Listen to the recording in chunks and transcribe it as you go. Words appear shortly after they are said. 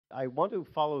I want to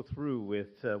follow through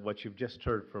with what you've just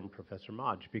heard from Professor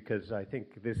Maj, because I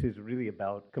think this is really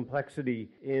about complexity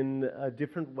in a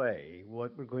different way.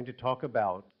 What we're going to talk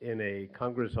about in a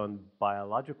Congress on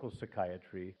Biological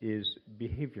Psychiatry is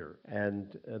behavior,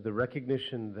 and the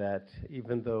recognition that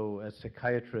even though as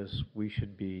psychiatrists we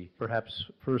should be perhaps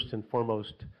first and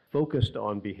foremost focused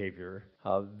on behavior,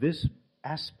 this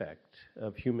aspect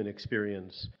of human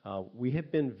experience, we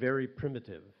have been very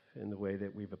primitive in the way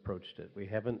that we've approached it. We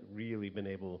haven't really been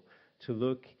able to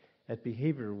look at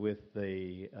behavior with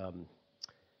the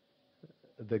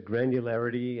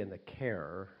granularity and the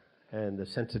care and the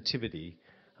sensitivity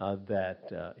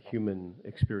that human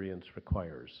experience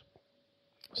requires.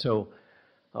 So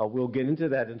we'll get into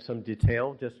that in some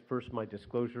detail. Just first, my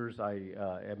disclosures. I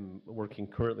am working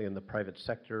currently in the private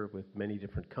sector with many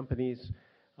different companies.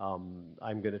 I'm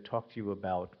going to talk to you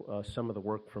about some of the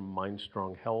work from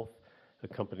MindStrong Health, a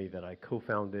company that I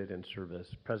co-founded and serve as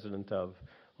president of,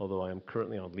 although I am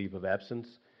currently on leave of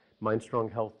absence.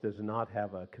 MindStrong Health does not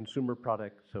have a consumer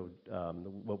product, so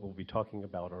what we'll be talking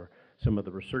about are some of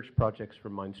the research projects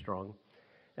from MindStrong.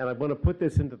 And I want to put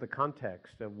this into the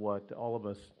context of what all of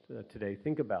us today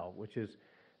think about, which is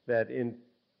that in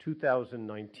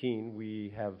 2019,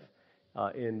 we have,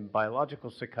 in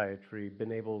biological psychiatry,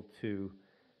 been able to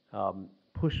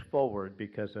push forward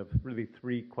because of really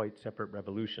three quite separate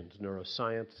revolutions: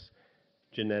 neuroscience,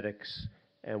 genetics,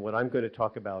 and what I'm going to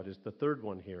talk about is the third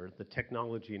one here, the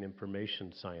technology and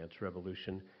information science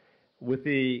revolution, with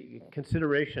the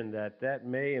consideration that that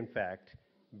may in fact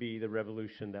be the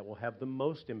revolution that will have the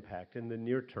most impact in the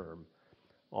near term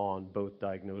on both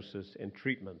diagnosis and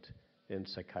treatment in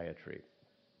psychiatry.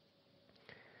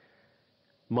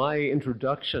 My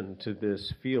introduction to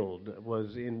this field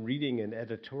was in reading an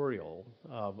editorial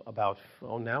about,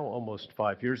 now almost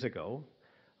 5 years ago,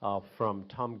 from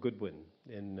Tom Goodwin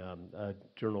in a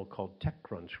journal called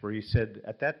TechCrunch, where he said,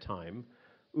 at that time,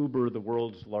 Uber, the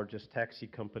world's largest taxi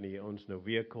company, owns no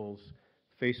vehicles.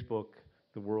 Facebook,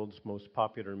 the world's most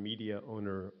popular media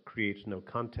owner, creates no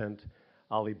content.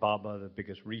 Alibaba, the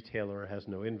biggest retailer, has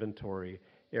no inventory.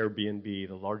 Airbnb,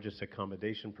 the largest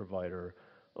accommodation provider,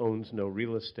 owns no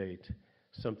real estate.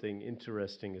 Something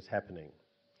interesting is happening.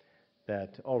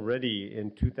 That already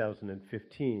in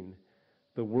 2015,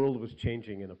 the world was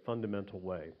changing in a fundamental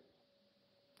way.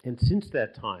 And since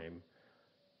that time,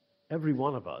 every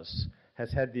one of us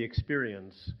has had the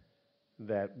experience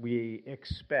that we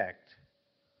expect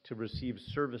to receive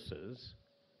services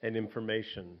and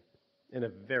information in a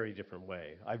very different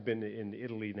way. I've been in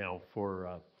Italy now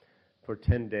for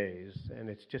 10 days, and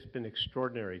it's just been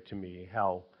extraordinary to me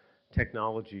how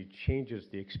technology changes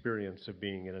the experience of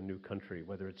being in a new country,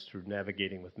 whether it's through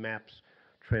navigating with maps,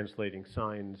 translating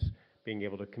signs, being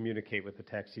able to communicate with the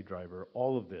taxi driver.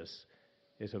 All of this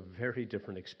is a very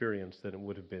different experience than it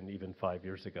would have been even 5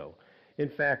 years ago. In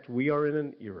fact, we are in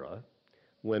an era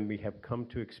when we have come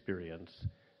to experience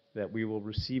that we will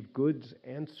receive goods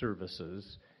and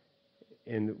services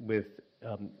with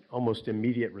almost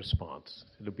immediate response.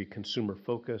 It'll be consumer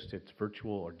focused, it's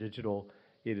virtual or digital,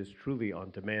 it is truly on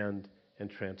demand and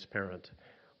transparent,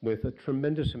 with a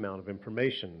tremendous amount of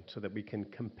information so that we can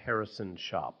comparison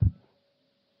shop.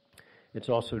 It's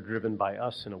also driven by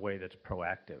us in a way that's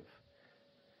proactive.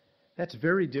 That's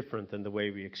very different than the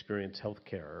way we experience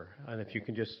healthcare. And if you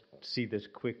can just see this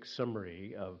quick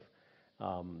summary of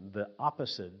the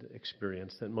opposite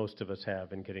experience that most of us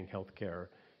have in getting healthcare,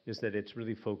 is that it's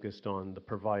really focused on the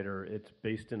provider. It's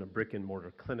based in a brick and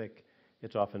mortar clinic.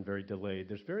 It's often very delayed.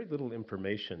 There's very little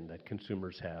information that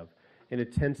consumers have, and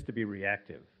it tends to be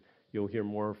reactive. You'll hear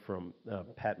more from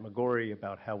Pat McGorry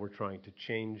about how we're trying to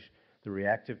change the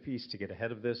reactive piece to get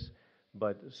ahead of this,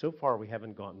 but so far we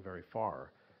haven't gotten very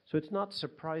far. So it's not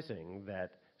surprising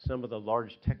that some of the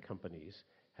large tech companies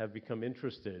have become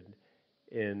interested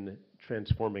in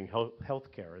transforming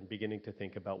healthcare and beginning to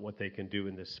think about what they can do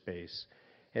in this space.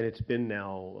 And it's been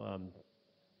now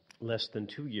less than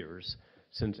 2 years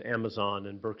since Amazon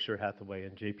and Berkshire Hathaway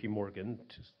and JP Morgan,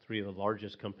 three of the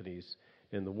largest companies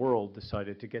in the world,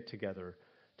 decided to get together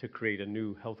to create a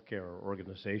new healthcare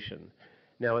organization.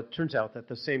 Now, it turns out that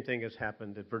the same thing has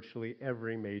happened at virtually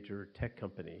every major tech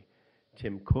company.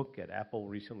 Tim Cook at Apple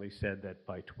recently said that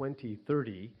by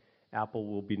 2030, Apple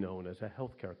will be known as a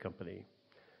healthcare company.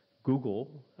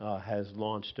 Google has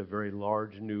launched a very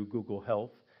large new Google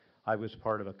Health. I was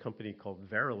part of a company called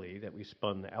Verily that we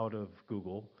spun out of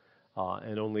Google,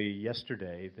 and only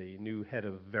yesterday the new head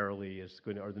of Verily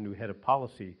or the new head of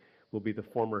policy will be the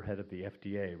former head of the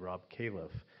FDA, Rob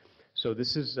Califf. So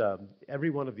this is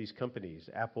every one of these companies,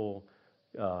 Apple,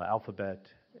 Alphabet,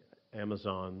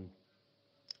 Amazon,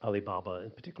 Alibaba,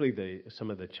 and particularly some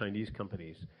of the Chinese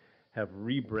companies, have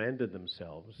rebranded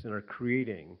themselves and are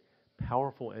creating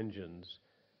powerful engines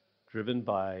driven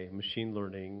by machine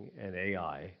learning and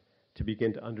AI to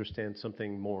begin to understand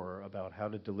something more about how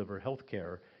to deliver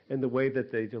healthcare and the way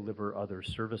that they deliver other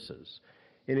services.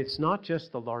 And it's not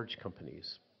just the large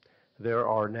companies. There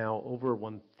are now over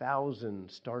 1,000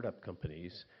 startup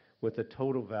companies with a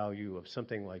total value of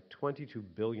something like $22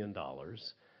 billion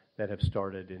that have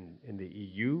started in the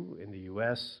EU, in the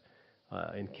US,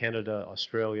 in Canada,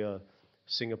 Australia,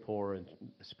 Singapore, and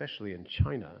especially in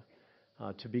China,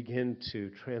 to begin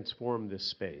to transform this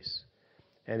space.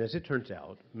 And as it turns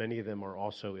out, many of them are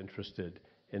also interested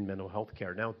in mental health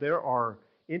care. Now, there are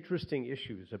interesting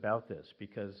issues about this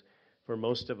because for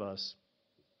most of us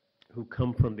who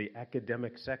come from the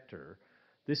academic sector,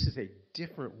 this is a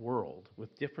different world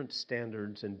with different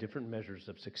standards and different measures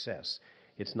of success.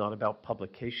 It's not about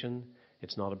publication.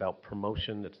 It's not about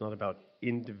promotion. It's not about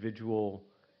individual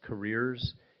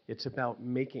careers. It's about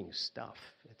making stuff.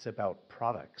 It's about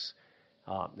products.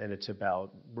 And it's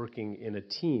about working in a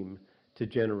team to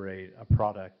generate a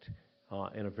product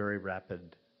in a very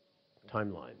rapid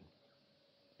timeline.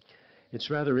 It's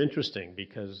rather interesting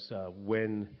because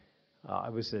when I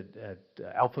was at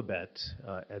Alphabet,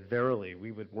 at Verily,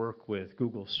 we would work with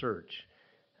Google Search.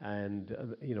 And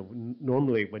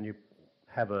normally when you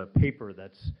have a paper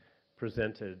that's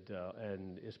presented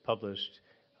and is published,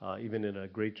 even in a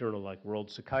great journal like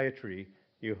World Psychiatry,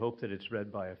 you hope that it's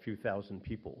read by a few thousand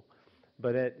people.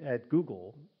 But at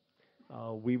Google,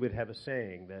 we would have a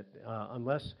saying that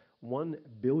unless 1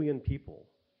 billion people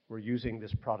were using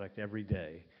this product every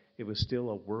day, it was still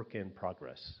a work in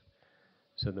progress.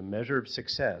 So the measure of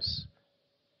success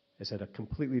is at a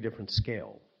completely different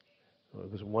scale.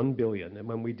 It was 1 billion. And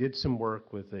when we did some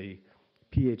work with the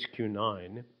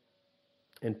PHQ-9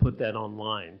 and put that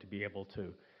online to be able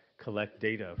to collect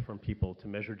data from people to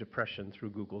measure depression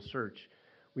through Google search,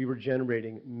 we were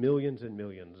generating millions and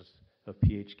millions of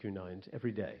PHQ-9s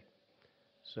every day.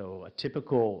 So a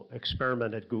typical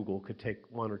experiment at Google could take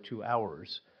 1 or 2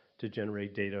 hours to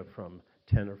generate data from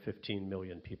 10 or 15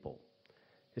 million people.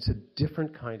 It's a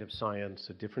different kind of science,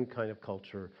 a different kind of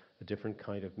culture, a different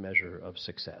kind of measure of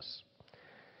success.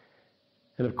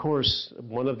 And of course,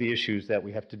 one of the issues that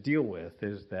we have to deal with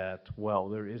is that, well,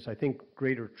 there is, I think,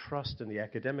 greater trust in the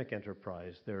academic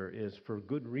enterprise. There is, for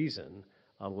good reason,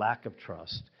 a lack of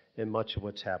trust in much of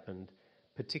what's happened,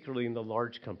 particularly in the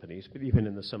large companies, but even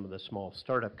in some of the small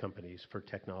startup companies for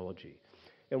technology.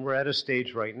 And we're at a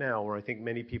stage right now where I think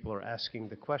many people are asking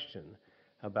the question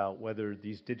about whether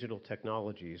these digital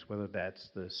technologies, whether that's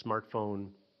the smartphone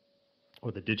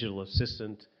or the digital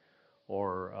assistant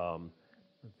or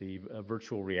the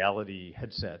virtual reality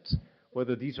headsets,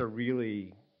 whether these are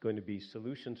really going to be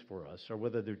solutions for us or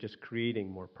whether they're just creating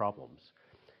more problems.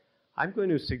 I'm going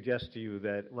to suggest to you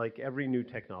that, like every new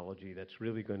technology that's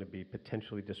really going to be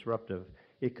potentially disruptive,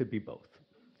 it could be both,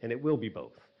 and it will be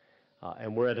both.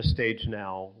 And we're at a stage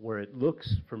now where it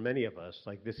looks, for many of us,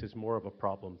 like this is more of a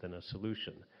problem than a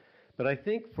solution. But I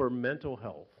think for mental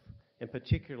health, and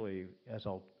particularly, as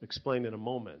I'll explain in a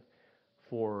moment,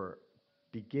 for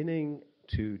beginning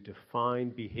to define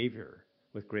behavior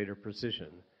with greater precision,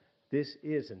 this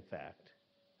is, in fact,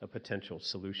 a potential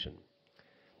solution.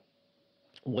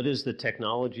 What is the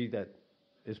technology that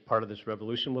is part of this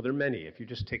revolution? Well, there are many. If you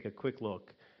just take a quick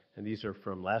look, and these are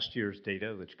from last year's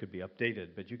data, which could be updated,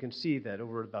 but you can see that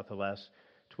over about the last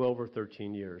 12 or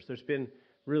 13 years, there's been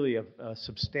really a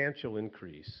substantial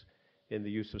increase in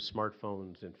the use of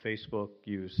smartphones and Facebook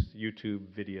use, YouTube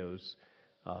videos.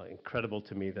 Incredible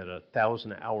to me that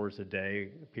 1,000 hours a day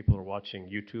people are watching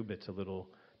YouTube. It's a little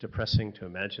depressing to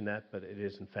imagine that, but it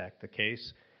is in fact the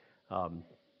case.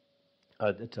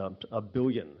 It's a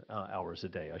billion hours a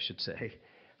day, I should say.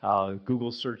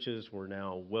 Google searches were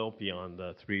now well beyond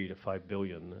the 3 to 5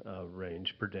 billion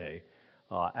range per day.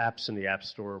 Apps in the App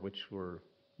Store, which were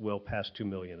well past 2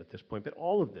 million at this point. But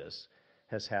all of this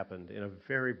has happened in a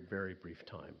very, very brief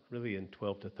time, really in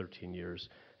 12 to 13 years.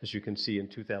 As you can see, in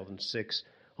 2006,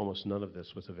 almost none of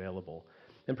this was available.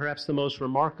 And perhaps the most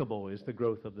remarkable is the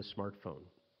growth of the smartphone,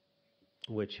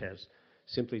 which has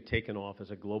simply taken off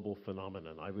as a global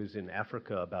phenomenon. I was in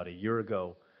Africa about a year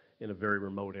ago in a very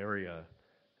remote area,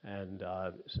 and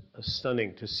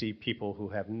stunning to see people who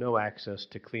have no access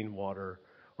to clean water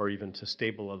or even to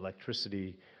stable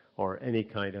electricity or any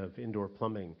kind of indoor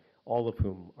plumbing, all of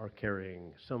whom are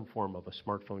carrying some form of a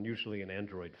smartphone, usually an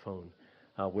Android phone,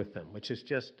 with them, which is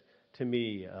just, to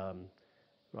me,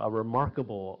 a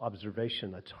remarkable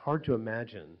observation. It's hard to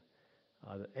imagine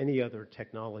any other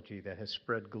technology that has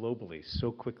spread globally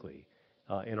so quickly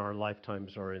in our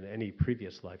lifetimes or in any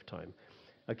previous lifetime.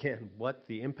 Again, what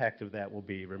the impact of that will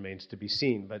be remains to be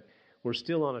seen, but we're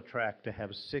still on a track to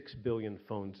have 6 billion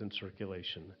phones in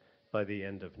circulation by the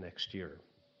end of next year.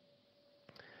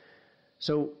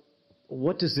 So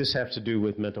what does this have to do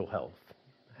with mental health?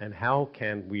 And how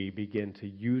can we begin to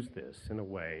use this in a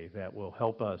way that will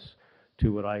help us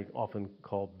to what I often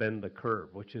call bend the curve,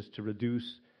 which is to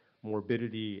reduce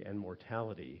morbidity and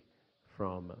mortality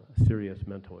from serious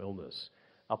mental illness?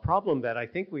 A problem that I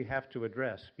think we have to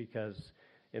address because,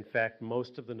 in fact,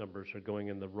 most of the numbers are going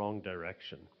in the wrong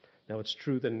direction. Now, it's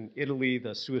true that in Italy,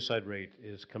 the suicide rate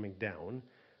is coming down,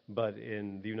 but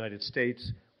in the United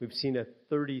States, we've seen a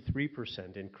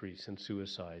 33% increase in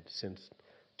suicide since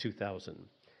 2000.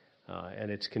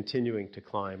 And it's continuing to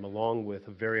climb, along with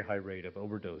a very high rate of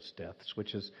overdose deaths,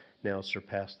 which has now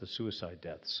surpassed the suicide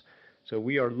deaths. So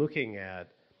we are looking at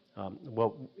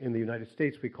what in the United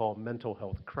States we call mental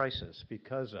health crisis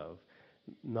because of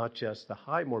not just the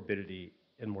high morbidity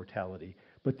and mortality,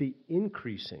 but the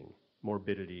increasing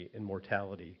morbidity and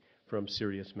mortality from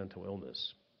serious mental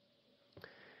illness.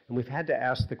 And we've had to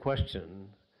ask the question,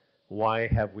 why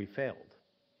have we failed?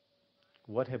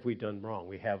 What have we done wrong?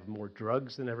 We have more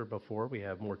drugs than ever before. We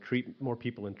have more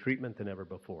people in treatment than ever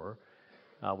before.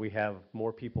 We have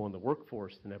more people in the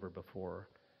workforce than ever before.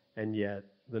 And yet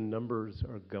the numbers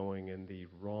are going in the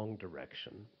wrong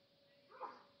direction.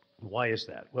 Why is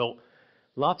that? Well,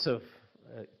 lots of,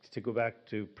 to go back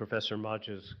to Professor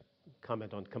Maj's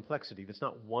comment on complexity, that's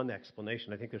not one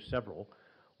explanation. I think there's several.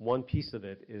 One piece of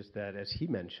it is that, as he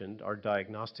mentioned, our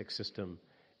diagnostic system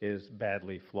is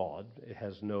badly flawed. It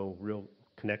has no real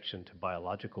connection to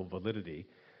biological validity.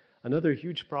 Another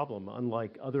huge problem,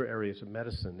 unlike other areas of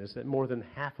medicine, is that more than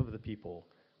half of the people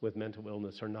with mental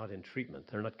illness are not in treatment.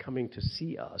 They're not coming to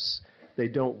see us. They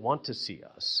don't want to see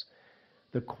us.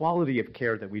 The quality of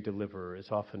care that we deliver is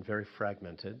often very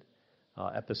fragmented,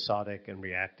 episodic and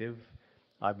reactive.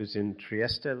 I was in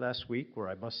Trieste last week, where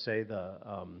I must say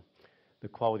the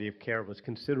quality of care was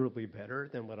considerably better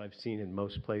than what I've seen in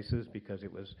most places because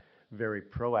it was very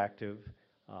proactive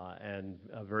and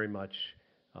very much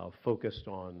focused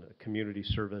on community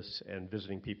service and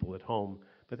visiting people at home.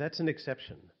 But that's an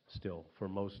exception still for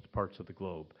most parts of the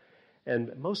globe.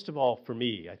 And most of all for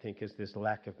me, I think, is this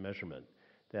lack of measurement.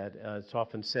 That it's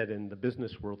often said in the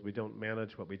business world, we don't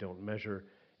manage what we don't measure.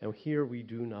 And here we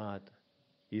do not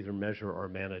either measure or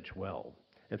manage well.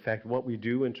 In fact, what we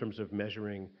do in terms of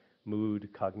measuring mood,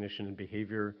 cognition, and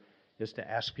behavior is to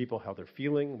ask people how they're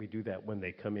feeling. We do that when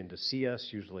they come in to see us,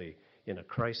 usually in a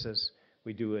crisis.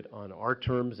 We do it on our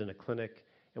terms in a clinic,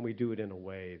 and we do it in a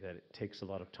way that it takes a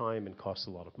lot of time and costs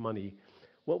a lot of money.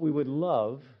 What we would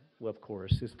love, of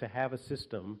course, is to have a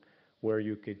system where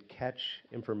you could catch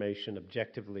information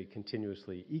objectively,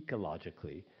 continuously,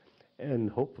 ecologically, and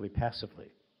hopefully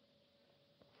passively.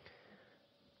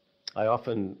 I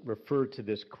often refer to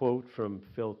this quote from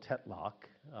Phil Tetlock,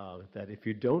 that if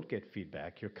you don't get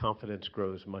feedback, your confidence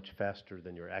grows much faster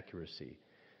than your accuracy.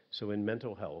 So in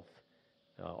mental health,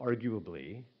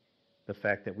 arguably, the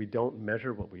fact that we don't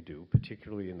measure what we do,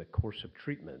 particularly in the course of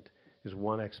treatment, is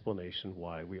one explanation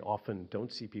why we often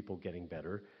don't see people getting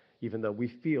better, even though we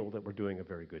feel that we're doing a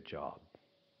very good job.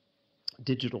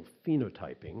 Digital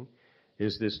phenotyping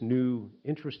is this new,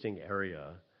 interesting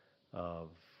area of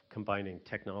combining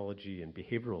technology and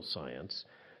behavioral science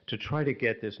to try to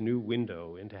get this new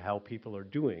window into how people are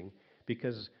doing,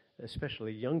 because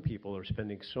especially young people are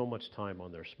spending so much time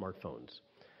on their smartphones.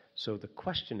 So the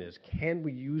question is, can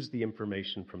we use the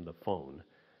information from the phone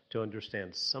to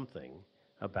understand something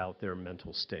about their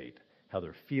mental state, how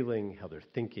they're feeling, how they're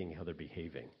thinking, how they're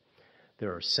behaving?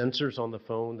 There are sensors on the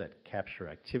phone that capture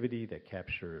activity, that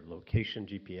capture location,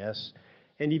 GPS,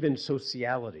 and even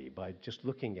sociality by just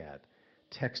looking at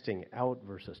texting out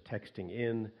versus texting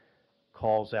in,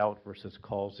 calls out versus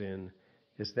calls in.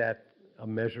 Is that a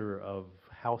measure of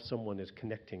how someone is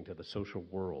connecting to the social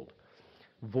world?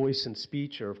 Voice and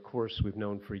speech are, of course, we've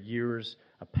known for years,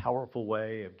 a powerful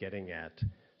way of getting at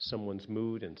someone's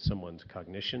mood and someone's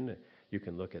cognition. You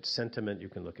can look at sentiment, you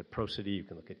can look at prosody, you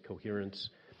can look at coherence.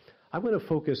 I want to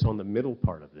focus on the middle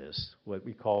part of this, what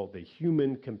we call the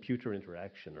human-computer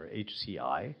interaction, or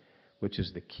HCI, which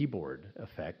is the keyboard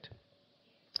effect,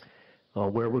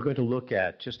 where we're going to look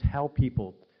at just how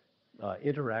people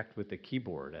interact with the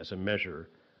keyboard as a measure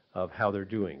of how they're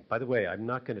doing. By the way, I'm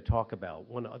not going to talk about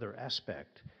one other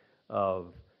aspect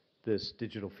of this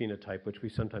digital phenotype, which we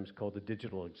sometimes call the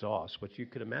digital exhaust, which you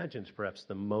could imagine is perhaps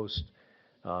the most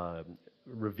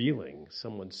revealing.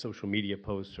 Someone's social media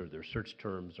posts or their search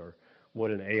terms or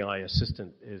what an AI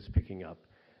assistant is picking up.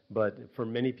 But for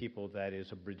many people, that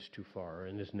is a bridge too far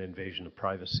and is an invasion of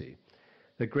privacy.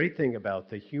 The great thing about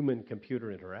the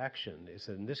human-computer interaction is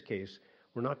that in this case,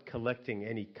 we're not collecting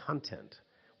any content.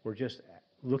 We're just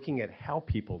looking at how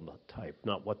people type,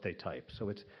 not what they type. So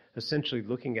it's essentially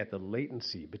looking at the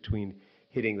latency between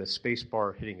hitting the space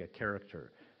bar, hitting a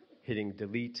character, hitting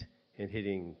delete, and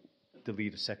hitting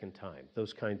delete a second time.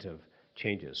 Those kinds of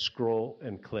changes, scroll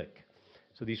and click.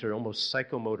 So these are almost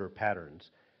psychomotor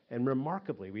patterns. And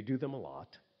remarkably, we do them a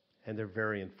lot, and they're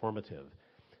very informative.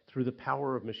 Through the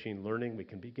power of machine learning, we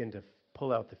can begin to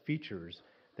pull out the features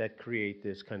that create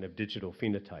this kind of digital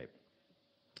phenotype.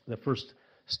 The first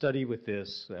study with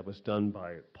this that was done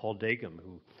by Paul Dagum,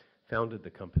 who founded the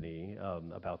company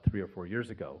about 3 or 4 years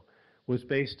ago, was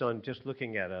based on just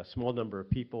looking at a small number of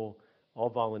people, all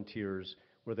volunteers,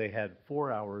 where they had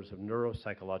 4 hours of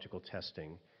neuropsychological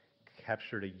testing,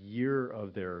 captured a year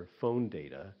of their phone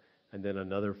data, and then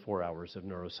another 4 hours of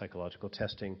neuropsychological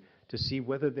testing to see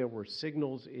whether there were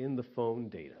signals in the phone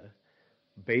data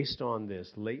based on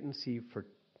this latency for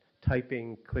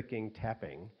typing, clicking,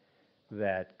 tapping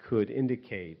that could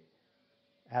indicate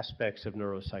aspects of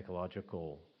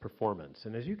neuropsychological performance.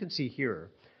 And as you can see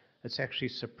here, it's actually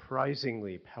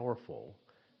surprisingly powerful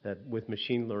that with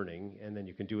machine learning, and then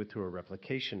you can do it through a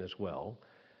replication as well,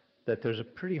 that there's a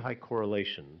pretty high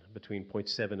correlation between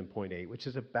 0.7 and 0.8, which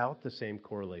is about the same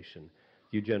correlation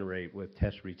you generate with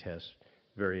test-retest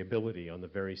variability on the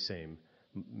very same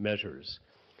measures.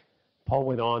 Paul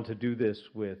went on to do this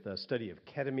with a study of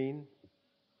ketamine.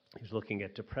 He's looking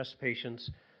at depressed patients.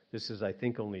 This is, I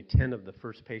think, only 10 of the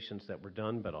first patients that were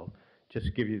done, but I'll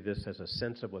just give you this as a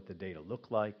sense of what the data look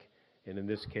like. And in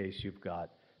this case, you've got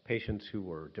patients who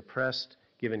were depressed,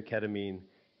 given ketamine,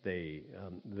 they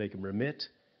can remit,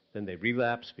 then they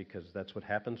relapse because that's what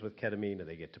happens with ketamine, and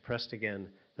they get depressed again,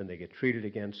 then they get treated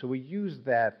again. So we use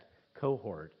that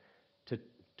cohort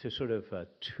to sort of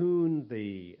tune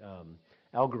the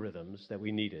algorithms that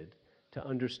we needed to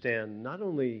understand not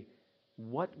only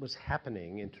what was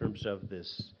happening in terms of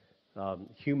this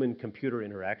human-computer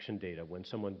interaction data when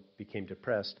someone became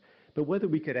depressed, but whether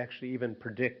we could actually even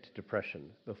predict depression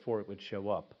before it would show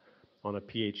up on a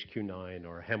PHQ-9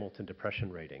 or a Hamilton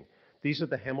depression rating. These are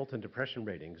the Hamilton depression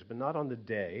ratings, but not on the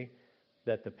day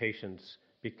that the patients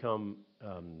become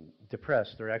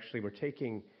depressed. They're actually,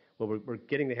 we're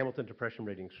getting the Hamilton depression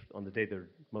ratings on the day they're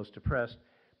most depressed,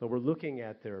 but we're looking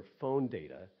at their phone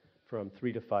data from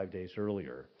 3 to 5 days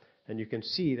earlier. And you can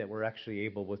see that we're actually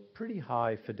able, with pretty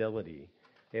high fidelity,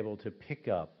 able to pick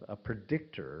up a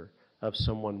predictor of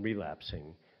someone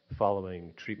relapsing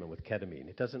following treatment with ketamine.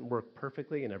 It doesn't work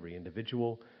perfectly in every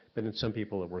individual, but in some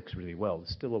people it works really well.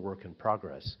 It's still a work in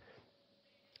progress.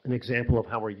 An example of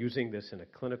how we're using this in a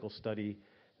clinical study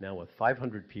now with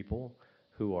 500 people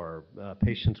who are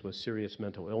patients with serious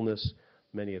mental illness,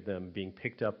 many of them being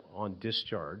picked up on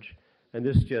discharge. And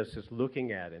this just is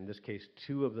looking at, in this case,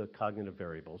 2 of the cognitive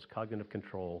variables, cognitive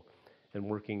control and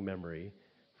working memory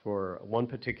for one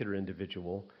particular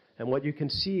individual. And what you can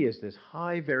see is this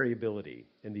high variability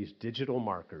in these digital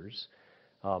markers.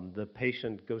 The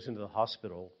patient goes into the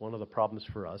hospital. One of the problems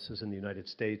for us is in the United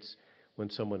States, when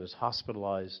someone is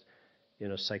hospitalized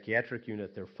in a psychiatric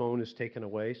unit, their phone is taken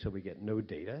away, so we get no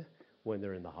data when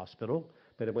they're in the hospital.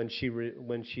 But when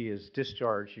she is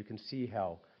discharged, you can see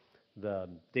how the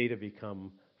data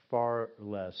become far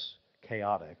less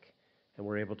chaotic, and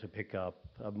we're able to pick up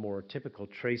a more typical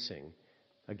tracing.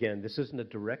 Again, this isn't a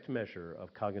direct measure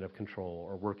of cognitive control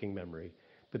or working memory,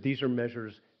 but these are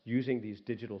measures using these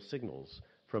digital signals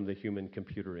from the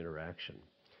human-computer interaction.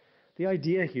 The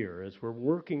idea here is we're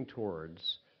working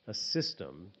towards a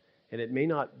system, and it may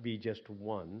not be just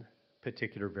one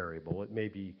particular variable. It may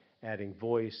be adding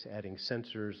voice, adding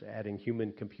sensors, adding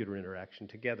human-computer interaction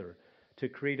together to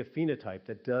create a phenotype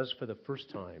that does, for the first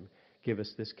time, give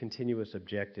us this continuous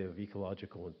objective,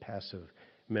 ecological, and passive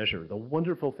measure. The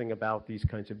wonderful thing about these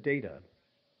kinds of data,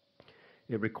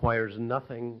 it requires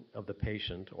nothing of the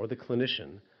patient or the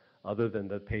clinician other than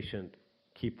the patient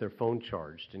keep their phone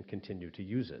charged and continue to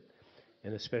use it.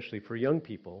 And especially for young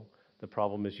people, the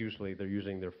problem is usually they're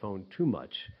using their phone too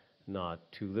much,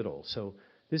 not too little. So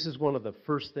this is one of the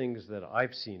first things that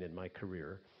I've seen in my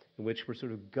career in which we're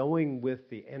sort of going with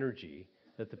the energy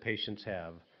that the patients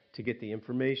have to get the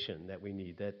information that we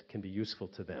need that can be useful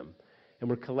to them. And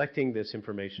we're collecting this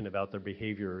information about their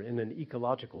behavior in an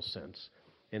ecological sense,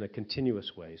 in a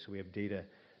continuous way. So we have data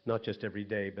not just every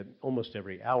day, but almost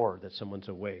every hour that someone's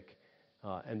awake,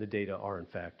 and the data are, in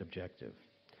fact, objective.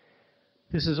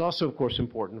 This is also, of course,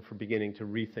 important for beginning to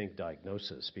rethink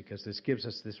diagnosis, because this gives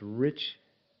us this rich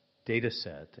data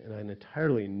set and an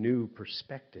entirely new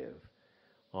perspective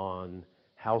on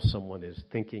how someone is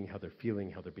thinking, how they're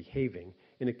feeling, how they're behaving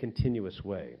in a continuous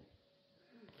way.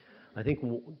 I think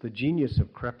the genius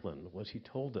of Kreplin was he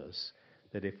told us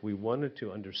that if we wanted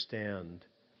to understand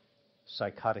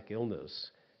psychotic illness,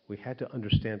 we had to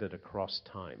understand it across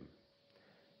time.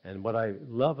 And what I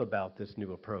love about this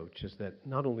new approach is that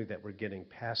not only that we're getting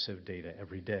passive data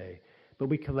every day, but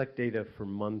we collect data for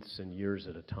months and years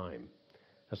at a time.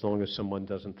 As long as someone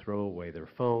doesn't throw away their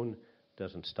phone,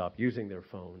 doesn't stop using their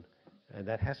phone, and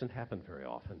that hasn't happened very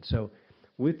often. So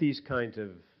with these kinds of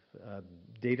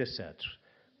data sets,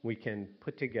 we can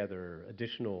put together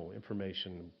additional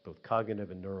information, both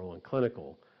cognitive and neural and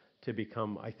clinical, to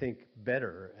become, I think,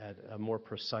 better at a more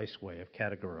precise way of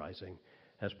categorizing,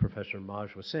 as Professor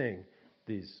Maj was saying,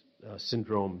 these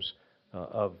syndromes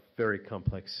of very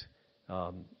complex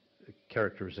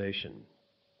characterization.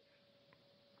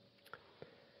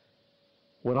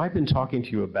 What I've been talking to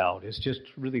you about is just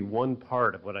really one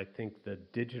part of what I think the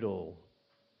digital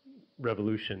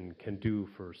revolution can do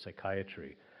for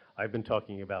psychiatry. I've been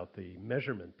talking about the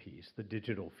measurement piece, the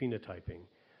digital phenotyping,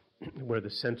 where the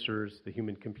sensors, the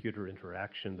human-computer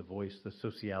interaction, the voice, the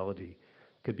sociality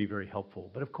could be very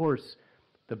helpful. But of course,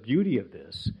 the beauty of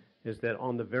this is that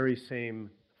on the very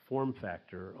same form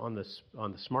factor on the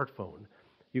smartphone,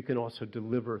 you can also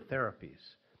deliver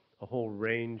therapies, a whole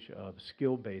range of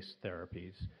skill-based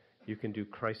therapies. You can do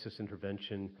crisis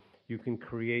intervention. You can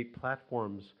create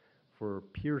platforms for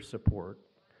peer support.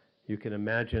 You can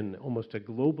imagine almost a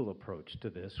global approach to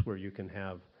this, where you can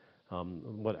have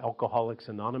what Alcoholics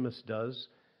Anonymous does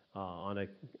on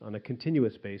a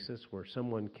continuous basis, where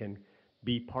someone can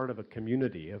be part of a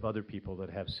community of other people that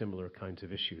have similar kinds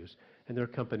of issues. And there are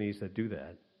companies that do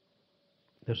that.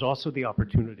 There's also the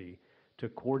opportunity to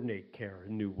coordinate care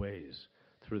in new ways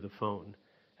through the phone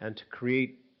and to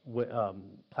create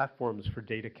platforms for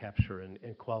data capture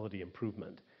and quality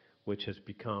improvement, which has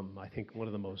become, I think, one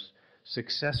of the most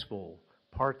successful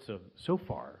parts of, so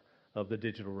far, of the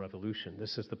digital revolution.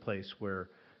 This is the place where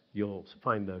you'll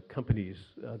find the companies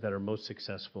that are most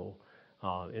successful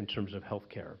in terms of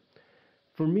healthcare.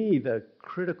 For me, the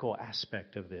critical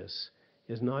aspect of this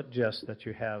is not just that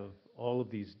you have all of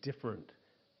these different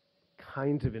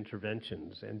kinds of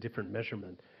interventions and different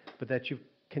measurement, but that you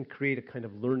can create a kind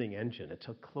of learning engine. It's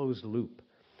a closed loop,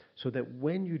 so that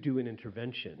when you do an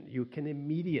intervention, you can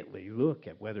immediately look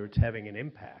at whether it's having an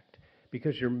impact,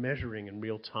 because you're measuring in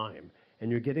real time, and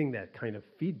you're getting that kind of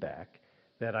feedback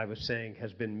that I was saying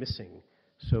has been missing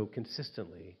so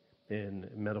consistently in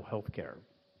mental health care.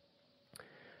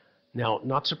 Now,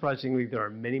 not surprisingly, there are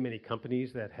many, many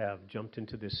companies that have jumped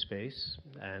into this space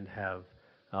and have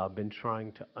been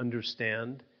trying to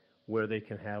understand where they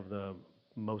can have the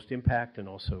most impact and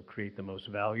also create the most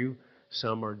value.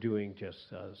 Some are doing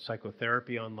just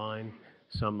psychotherapy online.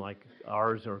 Some, like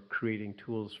ours, are creating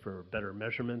tools for better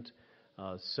measurement.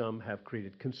 Some have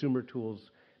created consumer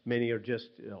tools. Many are just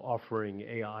offering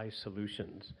AI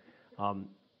solutions.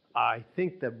 I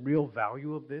think the real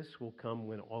value of this will come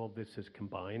when all of this is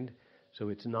combined. So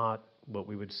it's not what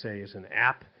we would say is an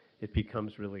app. It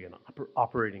becomes really an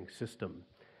operating system.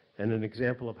 And an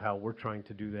example of how we're trying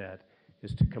to do that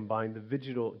is to combine the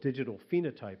digital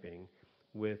phenotyping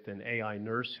with an AI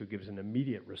nurse who gives an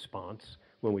immediate response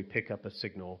when we pick up a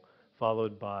signal,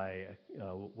 followed by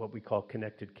what we call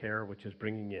connected care, which is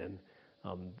bringing in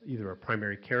either a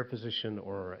primary care physician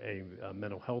or a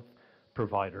mental health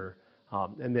provider,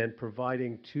 and then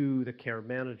providing to the care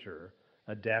manager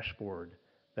a dashboard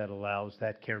that allows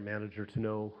that care manager to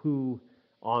know who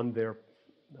on their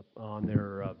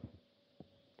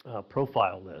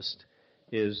profile list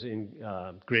is in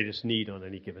greatest need on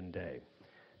any given day.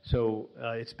 So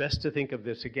it's best to think of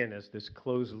this, again, as this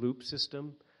closed loop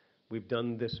system. We've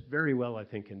done this very well, I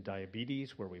think, in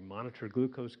diabetes, where we monitor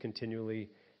glucose continually.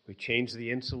 We change the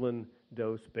insulin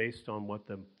dose based on what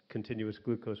the continuous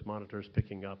glucose monitor is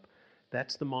picking up.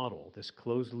 That's the model, this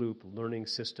closed loop learning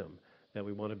system that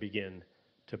we want to begin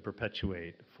to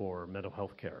perpetuate for mental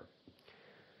health care.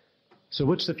 So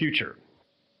what's the future?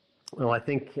 Well, I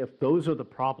think if those are the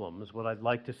problems, what I'd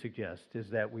like to suggest is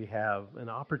that we have an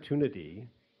opportunity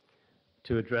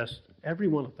to address every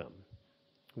one of them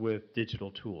with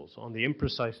digital tools. On the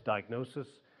imprecise diagnosis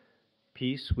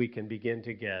piece, we can begin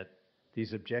to get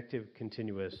these objective,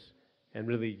 continuous, and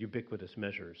really ubiquitous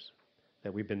measures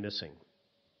that we've been missing.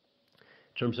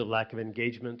 In terms of lack of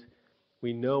engagement,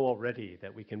 we know already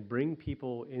that we can bring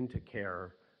people into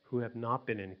care who have not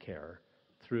been in care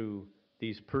through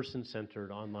these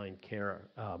person-centered online care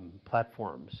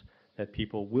platforms that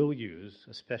people will use,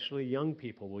 especially young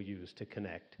people will use to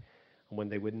connect when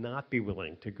they would not be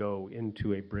willing to go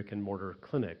into a brick-and-mortar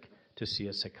clinic to see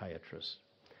a psychiatrist.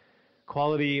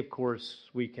 Quality, of course,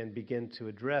 we can begin to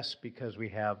address because we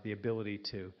have the ability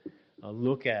to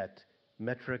look at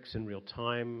metrics in real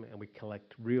time, and we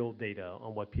collect real data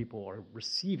on what people are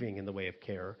receiving in the way of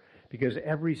care, because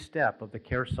every step of the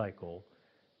care cycle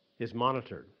is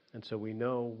monitored. And so we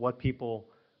know what people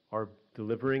are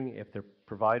delivering if they're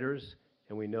providers,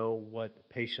 and we know what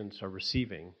patients are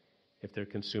receiving if they're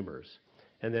consumers.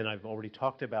 And then I've already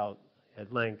talked about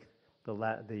at length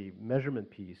the measurement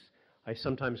piece. I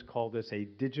sometimes call this a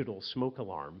digital smoke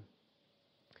alarm,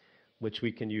 which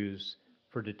we can use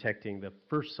for detecting the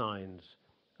first signs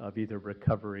of either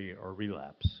recovery or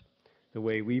relapse. The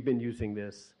way we've been using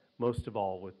this, most of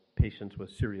all with patients with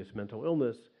serious mental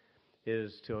illness,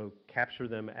 is to capture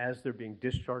them as they're being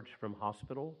discharged from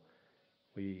hospital.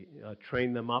 We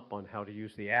train them up on how to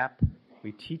use the app.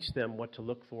 We teach them what to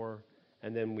look for,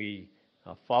 and then we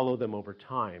follow them over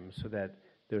time so that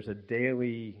there's a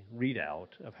daily readout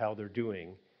of how they're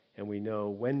doing, and we know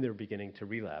when they're beginning to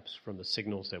relapse from the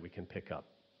signals that we can pick up.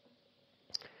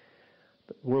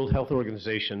 The World Health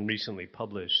Organization recently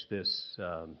published this,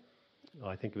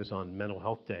 I think it was on Mental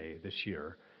Health Day this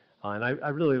year, and I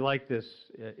really like this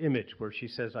image where she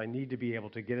says, I need to be able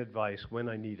to get advice when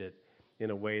I need it in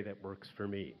a way that works for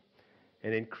me.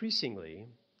 And increasingly,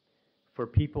 for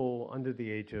people under the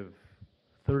age of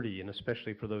 30, and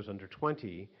especially for those under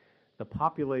 20, the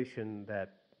population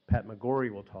that Pat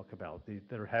McGorry will talk about,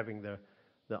 that are having the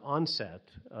onset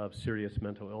of serious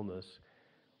mental illness,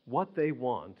 what they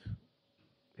want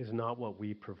is not what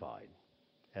we provide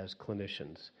as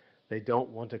clinicians. They don't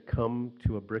want to come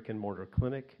to a brick and mortar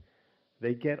clinic.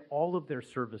 They get all of their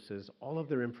services, all of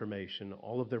their information,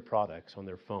 all of their products on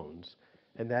their phones,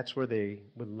 and that's where they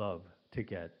would love to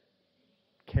get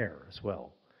care as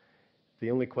well. The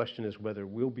only question is whether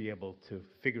we'll be able to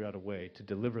figure out a way to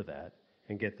deliver that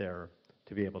and get there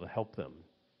to be able to help them.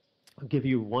 I'll give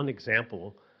you one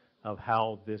example of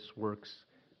how this works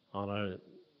on an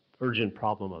urgent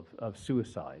problem of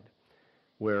suicide,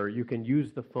 where you can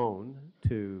use the phone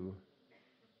to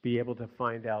be able to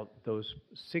find out those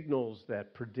signals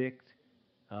that predict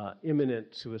imminent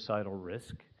suicidal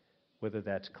risk, whether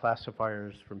that's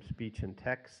classifiers from speech and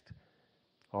text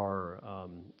or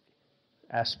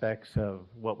aspects of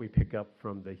what we pick up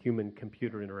from the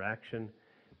human-computer interaction.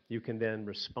 You can then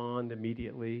respond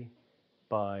immediately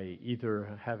by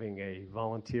either having a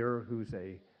volunteer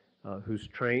who's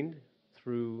trained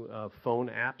through phone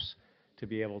apps to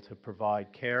be able to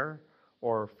provide care,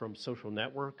 or from social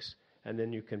networks, and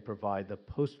then you can provide the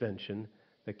postvention,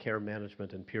 the care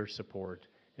management and peer support,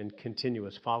 and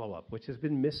continuous follow-up, which has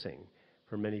been missing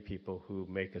for many people who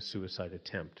make a suicide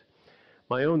attempt.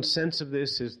 My own sense of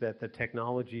this is that the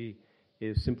technology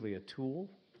is simply a tool,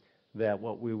 that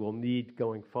what we will need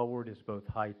going forward is both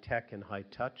high tech and high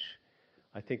touch.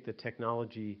 I think the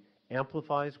technology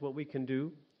amplifies what we can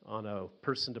do on a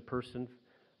person-to-person,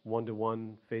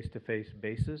 one-to-one, face-to-face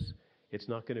basis. It's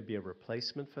not going to be a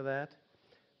replacement for that,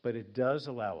 but it does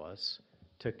allow us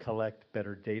to collect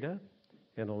better data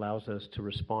and allows us to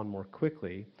respond more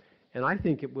quickly. And I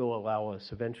think it will allow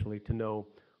us eventually to know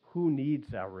who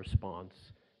needs our response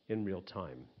in real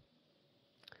time.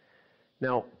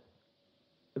 Now,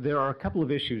 there are a couple of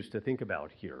issues to think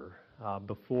about here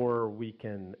before we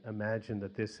can imagine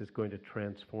that this is going to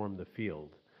transform the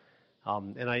field.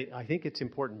 And I think it's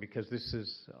important because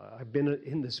I've been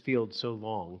in this field so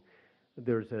long,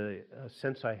 there's a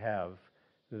sense I have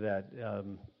that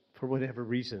for whatever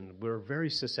reason, we're very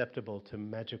susceptible to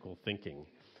magical thinking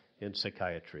in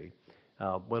psychiatry.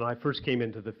 When I first came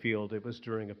into the field, it was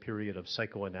during a period of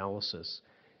psychoanalysis,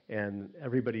 and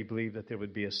everybody believed that there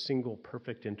would be a single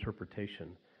perfect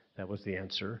interpretation. That was the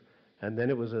answer. And then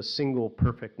it was a single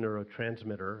perfect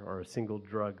neurotransmitter or a single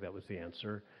drug that was the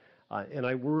answer. And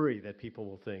I worry that people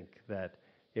will think that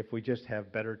if we just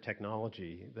have better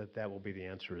technology, that will be the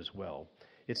answer as well.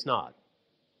 It's not.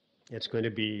 It's going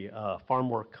to be far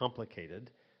more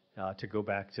complicated, to go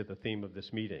back to the theme of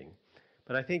this meeting.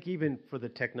 But I think even for the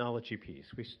technology piece,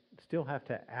 we still have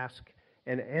to ask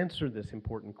and answer this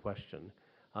important question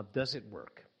of, does it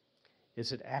work?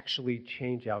 Is it actually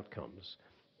change outcomes?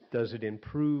 Does it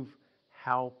improve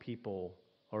how people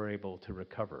are able to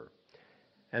recover?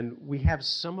 And we have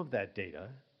some of that data,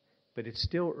 but it's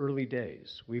still early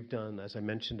days. We've done, as I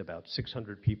mentioned, about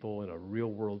 600 people in a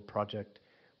real-world project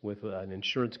with an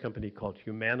insurance company called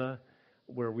Humana,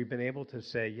 where we've been able to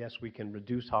say, yes, we can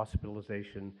reduce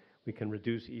hospitalization, we can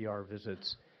reduce ER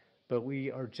visits, but we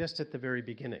are just at the very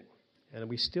beginning. And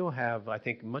we still have, I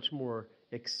think, much more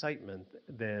excitement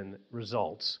than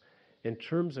results in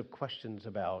terms of questions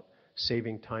about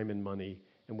saving time and money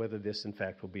and whether this, in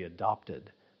fact, will be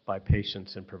adopted by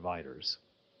patients and providers.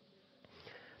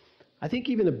 I think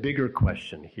even a bigger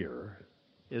question here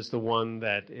is the one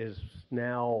that is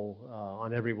now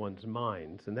on everyone's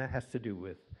minds, and that has to do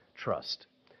with trust.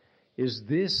 Is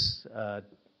this a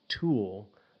tool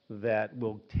that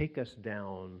will take us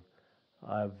down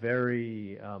a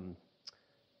very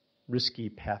risky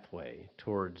pathway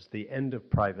towards the end of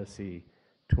privacy,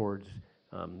 towards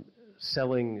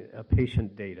selling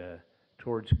patient data,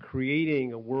 towards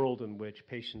creating a world in which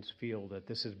patients feel that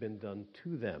this has been done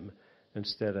to them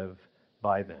instead of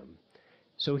by them?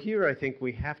 So here I think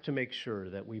we have to make sure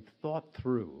that we've thought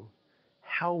through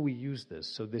how we use this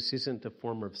so this isn't a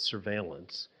form of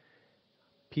surveillance.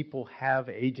 People have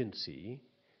agency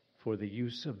for the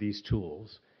use of these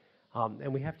tools,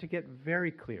 and we have to get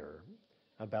very clear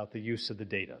about the use of the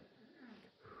data.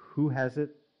 Who has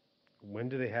it? When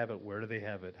do they have it? Where do they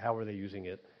have it? How are they using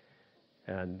it?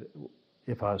 And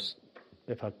if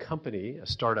a company, a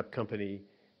startup company,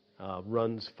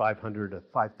 runs 500 to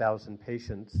 5,000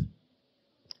 patients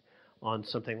on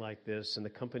something like this, and the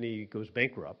company goes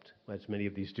bankrupt, as many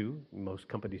of these do, most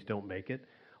companies don't make it,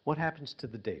 what happens to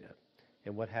the data?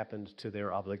 And what happens to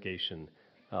their obligation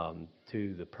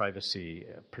to the privacy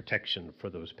protection for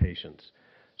those patients?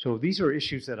 So these are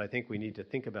issues that I think we need to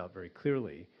think about very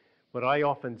clearly. What I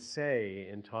often say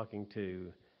in talking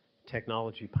to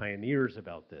technology pioneers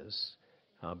about this,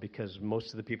 because most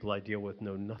of the people I deal with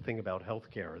know nothing about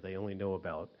healthcare, they only know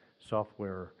about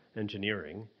software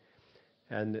engineering.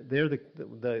 And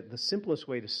the simplest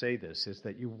way to say this is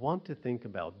that you want to think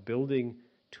about building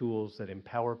tools that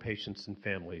empower patients and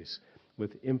families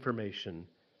with information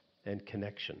and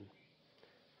connection,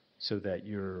 so that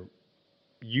you're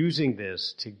using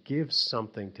this to give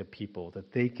something to people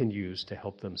that they can use to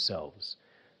help themselves.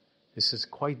 This is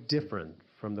quite different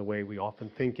from the way we often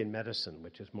think in medicine,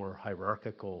 which is more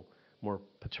hierarchical, more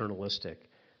paternalistic.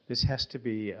 This has to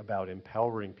be about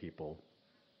empowering people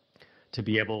to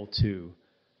be able to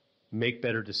make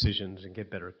better decisions and get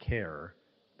better care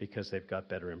because they've got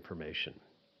better information.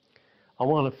 I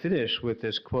want to finish with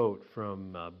this quote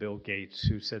from Bill Gates,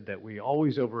 who said that we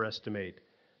always overestimate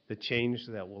the change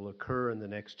that will occur in the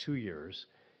next 2 years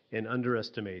and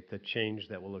underestimate the change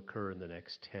that will occur in the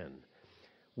next 10.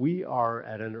 We are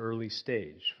at an early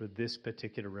stage for this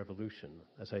particular revolution.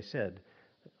 As I said,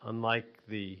 unlike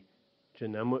the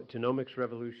genomics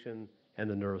revolution and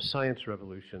the neuroscience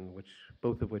revolution,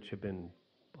 both of which have been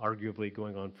arguably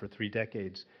going on for 3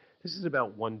 decades, this is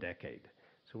about 1 decade.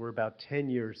 So we're about 10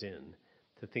 years in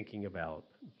to thinking about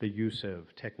the use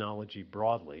of technology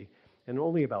broadly, and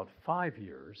only about 5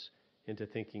 years into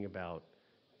thinking about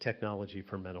technology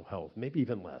for mental health, maybe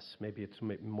even less. Maybe it's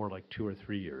more like 2 or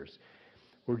 3 years.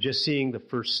 We're just seeing the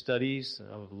first studies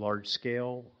of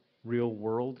large-scale,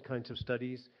 real-world kinds of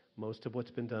studies. Most of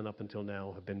what's been done up until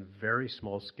now have been very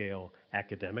small-scale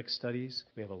academic studies.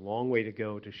 We have a long way to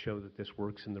go to show that this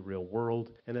works in the real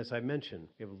world. And as I mentioned,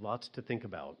 we have lots to think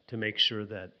about to make sure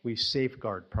that we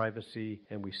safeguard privacy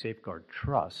and we safeguard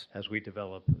trust as we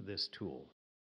develop this tool.